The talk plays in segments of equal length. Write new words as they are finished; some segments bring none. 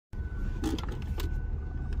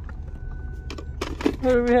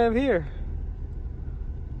What do we have here?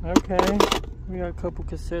 Okay, we got a couple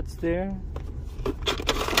cassettes there.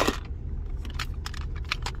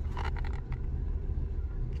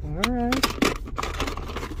 Alright.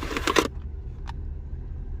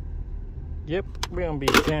 Yep, we're gonna be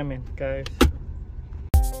jamming, guys.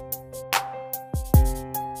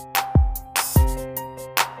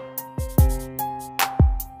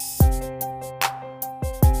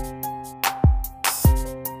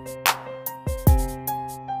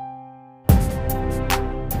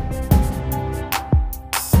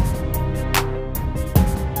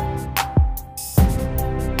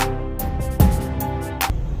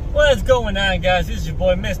 What's going on, guys? This is your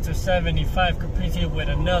boy Mr. 75 Caprice here with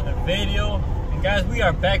another video. And guys, we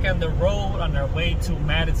are back on the road on our way to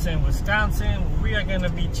Madison, Wisconsin. We are going to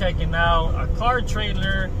be checking out a car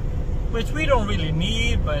trailer, which we don't really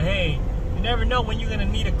need, but hey, you never know when you're going to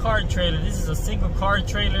need a car trailer. This is a single car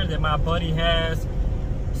trailer that my buddy has,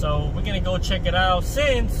 so we're going to go check it out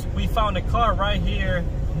since we found a car right here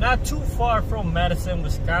not too far from Madison,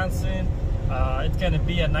 Wisconsin. It's going to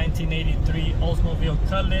be a 1983 Oldsmobile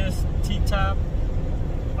Cutlass T-top,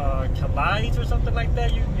 Calais or something like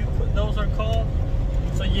that. Those are called.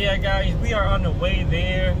 So yeah, guys, we are on the way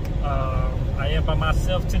there. I am by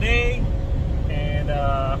myself today, and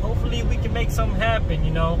hopefully we can make something happen.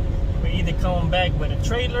 You know, we either come back with a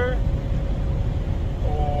trailer,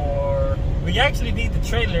 or we actually need the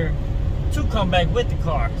trailer to come back with the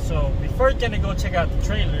car. So we're first gonna go check out the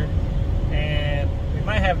trailer, and we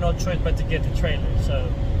might have no choice but to get the trailer.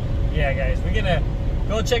 So yeah, guys, we're gonna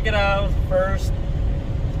go check it out first,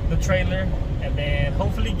 the trailer, and then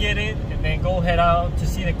hopefully get it, and then go head out to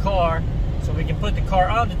see the car so we can put the car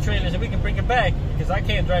on the trailer so we can bring it back, because I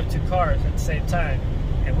can't drive two cars at the same time,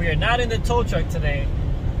 and we are not in the tow truck today.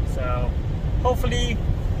 So hopefully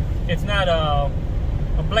it's not a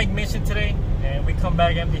blank mission today and we come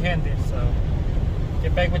back empty-handed. So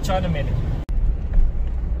get back with y'all in a minute.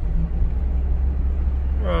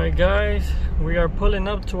 Alright, guys, we are pulling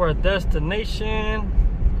up to our destination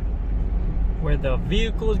where the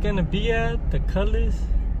vehicle is gonna be at, the Cutlass.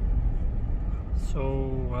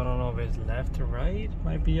 So I don't know if it's left or right.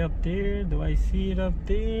 Might be up there. Do I see it up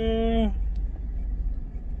there?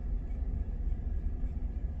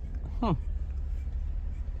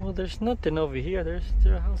 Well, there's nothing over here. There's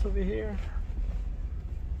a house over here.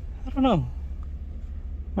 I don't know.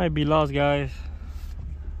 Might be lost, guys.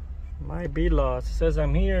 Might be lost. It says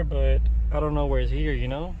I'm here, but I don't know where it's here, you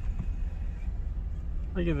know?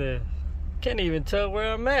 Look at this. Can't even tell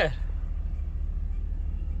where I'm at.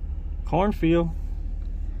 Cornfield.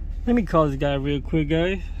 Let me call this guy real quick,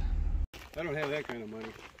 guys. I don't have that kind of money.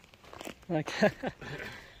 Like,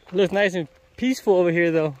 looks nice and peaceful over here,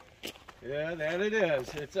 though. Yeah, that it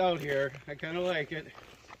is. It's out here. I kind of like it.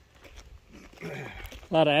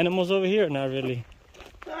 A lot of animals over here, or not really?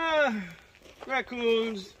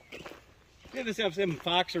 Raccoons. They just have some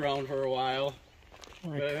fox around for a while.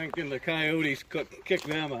 But I think the coyotes kick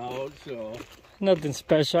them out, so. Nothing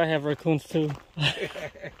special. I have raccoons too.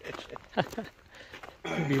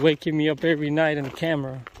 They'll be waking me up every night on the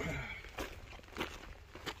camera.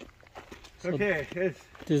 So okay,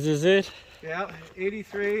 this is it? Yeah,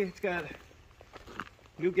 83. It's got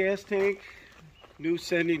new gas tank, new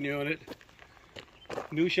sending unit,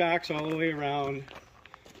 new shocks all the way around,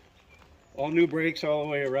 all new brakes all the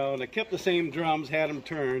way around. I kept the same drums, had them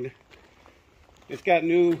turned. It's got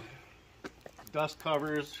new dust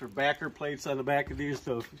covers or backer plates on the back of these,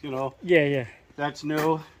 so you know. Yeah. That's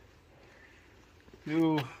new.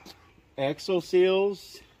 New axle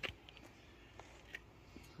seals.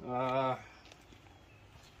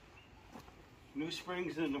 New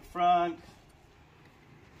springs in the front.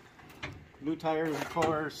 New tires, of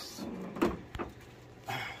course.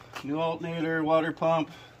 New alternator, water pump,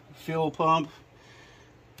 fuel pump,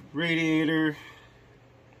 radiator.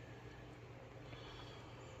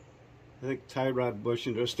 I think tie rod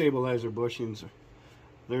bushings or stabilizer bushings,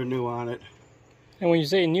 they're new on it. And when you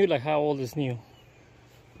say new, like how old is new?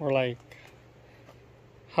 Or like,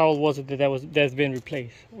 how old was it that's been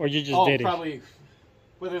replaced? Or you just did it? Oh, probably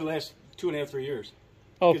within the last 2.5, 3 years.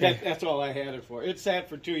 Okay. That's all I had it for. It sat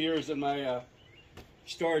for 2 years in my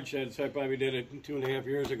storage shed, so I probably did it 2.5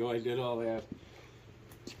 years ago. I did all that.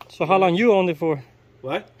 So how long you owned it for?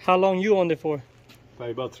 What? How long you owned it for?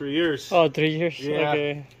 Probably about 3 years. Oh, 3 years? Yeah.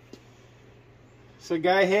 Okay. So the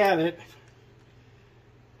guy had it.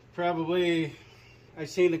 Probably, I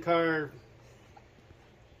seen the car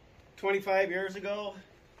 25 years ago,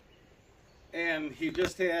 and he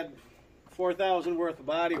just had $4,000 worth of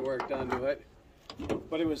body work done to it,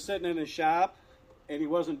 but it was sitting in his shop and he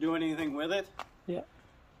wasn't doing anything with it. Yeah.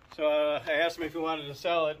 So I asked him if he wanted to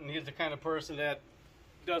sell it, and he's the kind of person that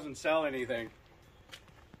doesn't sell anything.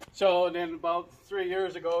 So then about 3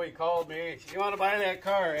 years ago, he called me. You want to buy that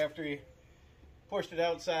car? After he pushed it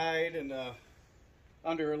outside and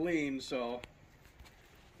under a lien, so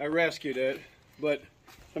I rescued it. But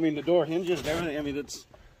I mean, the door hinges and everything. I mean, its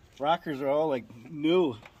rockers are all like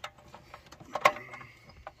new.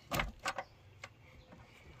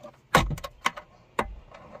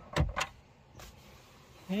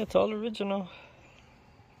 Yeah, it's all original.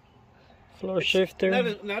 Floor shifter.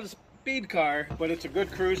 Not a speed car, but it's a good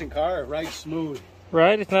cruising car. It rides smooth.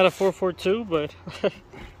 Right, it's not a 442, but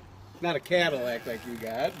Not a Cadillac like you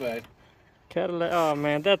got, but Cadillac. Oh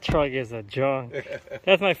man, that truck is a junk.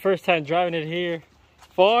 That's my first time driving it here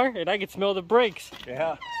far, and I can smell the brakes.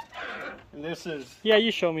 yeah. And this is. Yeah,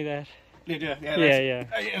 you show me that. Did you? Yeah. Yeah.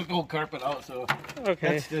 I have the whole carpet out, so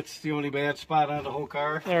Okay. that's the only bad spot on the whole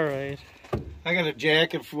car. All right. I got a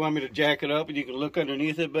jack if you want me to jack it up and you can look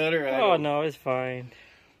underneath it better. Oh no, it's fine.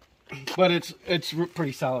 But it's a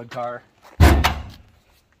pretty solid car.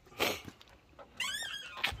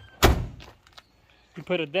 You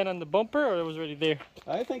put a dent on the bumper, or it was already there?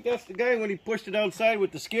 I think that's the guy when he pushed it outside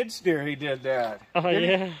with the skid steer. He did that. Oh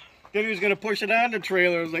yeah. Then he was gonna push it on the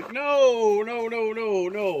trailer. I was like, no, no.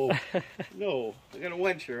 I got a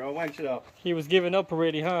wincher. I'll winch it up. He was giving up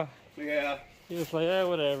already, huh? Yeah. He was like, yeah,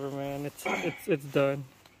 whatever, man. It's done.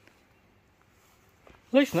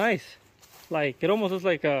 Looks nice. Like it almost looks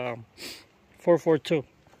like a 442.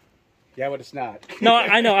 Yeah, but it's not. No,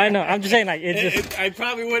 I know. I'm just saying, like it's just. I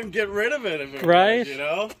probably wouldn't get rid of it if it Right? was, you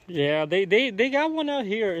know. Yeah, they got one out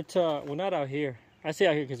here. It's well, not out here. I say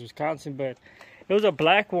out here because Wisconsin, but it was a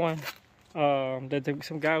black one.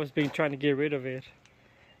 Some guy was trying to get rid of it,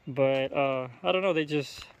 but I don't know. They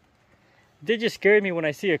just scared me when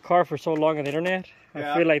I see a car for so long on the internet.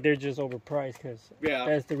 Yeah. I feel like they're just overpriced because Yeah.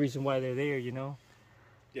 that's the reason why they're there, you know.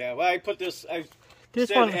 Yeah. Well, I put this. This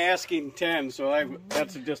said one, asking 10, so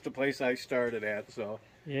that's just the place I started at. So.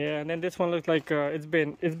 yeah, and then this one looks like it's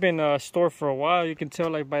been stored for a while. You can tell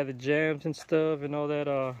like by the jams and stuff and all that.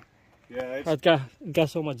 Yeah. It's got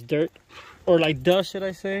so much dirt, or like dust, should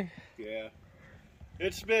I say? Yeah.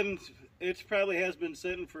 It probably has been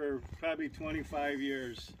sitting for probably 25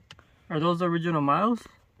 years. Are those the original miles?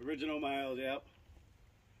 Original miles, yep.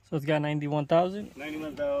 So it's got 91,000.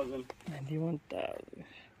 91,000. 91,000.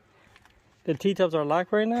 The T-tops are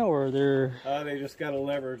locked right now, or they're... They just got a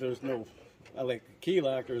lever. There's no, like key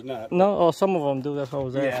lock. There's not. No, oh, some of them do. That's what I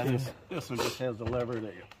was asking. Yeah, this one just has the lever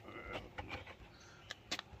that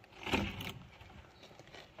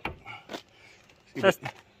you...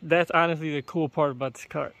 That's honestly the cool part about this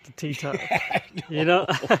car, the T-top. You know?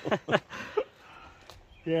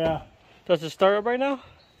 Yeah. Does it start up right now?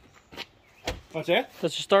 What's that?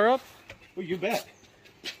 Does it start up? Well, you bet.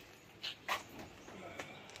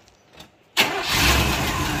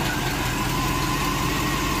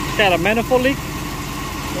 Got a manifold leak?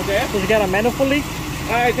 What's that? Does it got a manifold leak?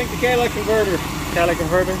 I think the Calais converter. Calais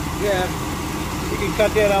converter? Yeah. You can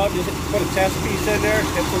cut that out and just put a test piece in there.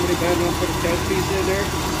 Have somebody bend and put a test piece in there.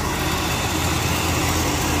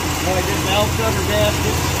 I did valve cover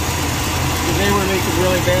gaskets. Because they were leaking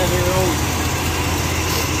really bad. They were old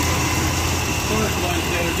first ones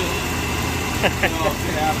that are just,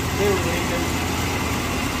 yeah, they were leaking.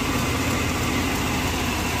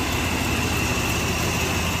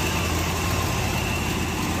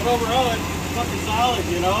 But overall, it's fucking solid,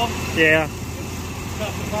 you know? Yeah. It's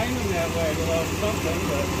tough to find them that way without something,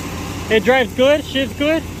 but... It drives good? Shifts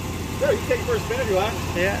good? Sure, you can take it for a spin if you want.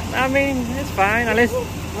 Yeah, I mean, it's fine. Unless... We'll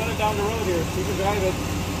run it down the road here. You can drive it.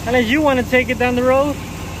 Unless you want to take it down the road.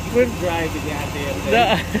 We'll drive the goddamn thing.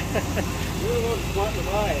 No. You're the one who's wanting to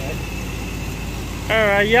buy it.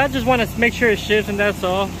 Alright, yeah, I just want to make sure it shifts and that's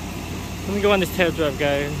all. Let me go on this test drive,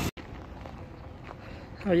 guys.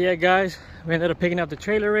 Oh yeah, guys, we ended up picking up the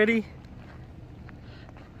trailer already.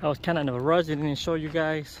 I was kind of in a rush, I didn't show you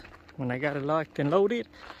guys when I got it locked and loaded.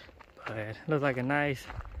 But it looks like a nice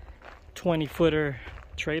 20-footer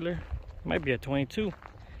trailer. Might be a 22.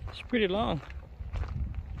 It's pretty long.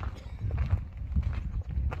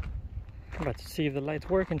 I'm about to see if the lights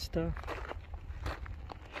work and stuff.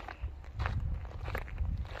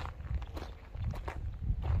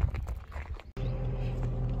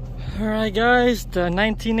 Alright guys, the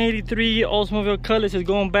 1983 Oldsmobile Cutlass is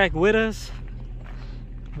going back with us.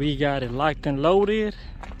 We got it locked and loaded.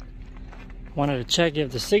 Wanted to check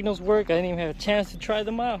if the signals work. I didn't even have a chance to try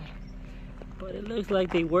them out. But it looks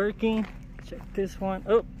like they're working. Check this one.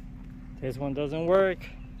 Oh, this one doesn't work.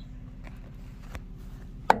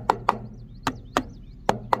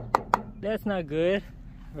 That's not good.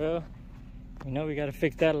 Well, You know we gotta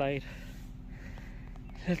fix that light.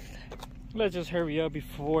 Let's just hurry up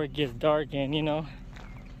before it gets dark and, you know,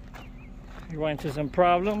 we run into some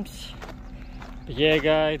problems. But yeah,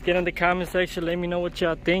 guys, get in the comment section. Let me know what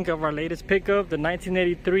y'all think of our latest pickup, the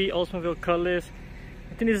 1983 Oldsmobile Cutlass.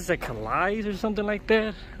 I think this is a Calais or something like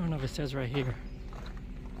that. I don't know if it says right here.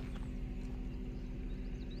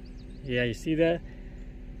 Yeah, you see that?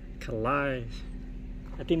 Calais.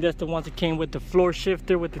 I think that's the ones that came with the floor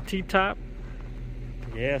shifter with the T-top.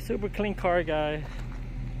 Yeah, super clean car, guys.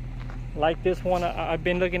 Like this one, I've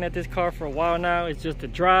been looking at this car for a while now. It's just the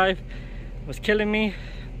drive was killing me,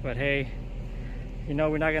 but hey, you know,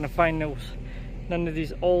 we're not gonna find none of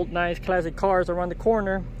these old nice classic cars around the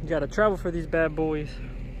corner. You gotta travel for these bad boys,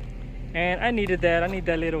 and I needed that. I need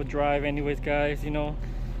that little drive anyways, guys. You know,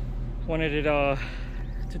 wanted it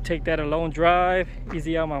to take that alone drive,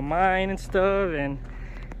 easy out my mind and stuff, and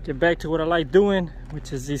get back to what I like doing,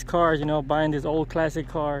 which is these cars, you know, buying these old classic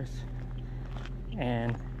cars.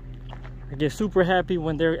 And I get super happy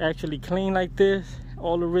when they're actually clean like this,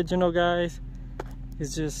 all original, guys.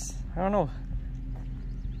 It's just, I don't know.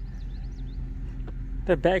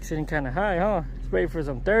 That back sitting kind of high, huh? It's ready for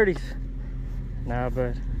some 30s. Nah,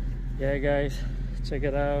 but yeah, guys, check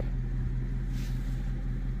it out.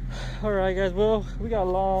 All right, guys, well, we got a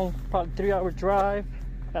long, probably 3-hour drive.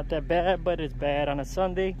 Not that bad, but it's bad on a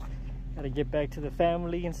Sunday. Gotta get back to the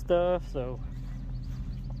family and stuff, so.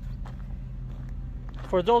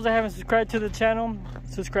 For those that haven't subscribed to the channel,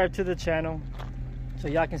 subscribe to the channel so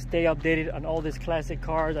y'all can stay updated on all these classic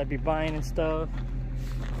cars I be buying and stuff.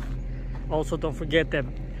 Also, don't forget to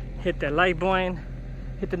hit that like button,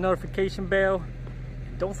 hit the notification bell.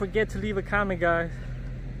 Don't forget to leave a comment, guys.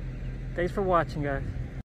 Thanks for watching, guys.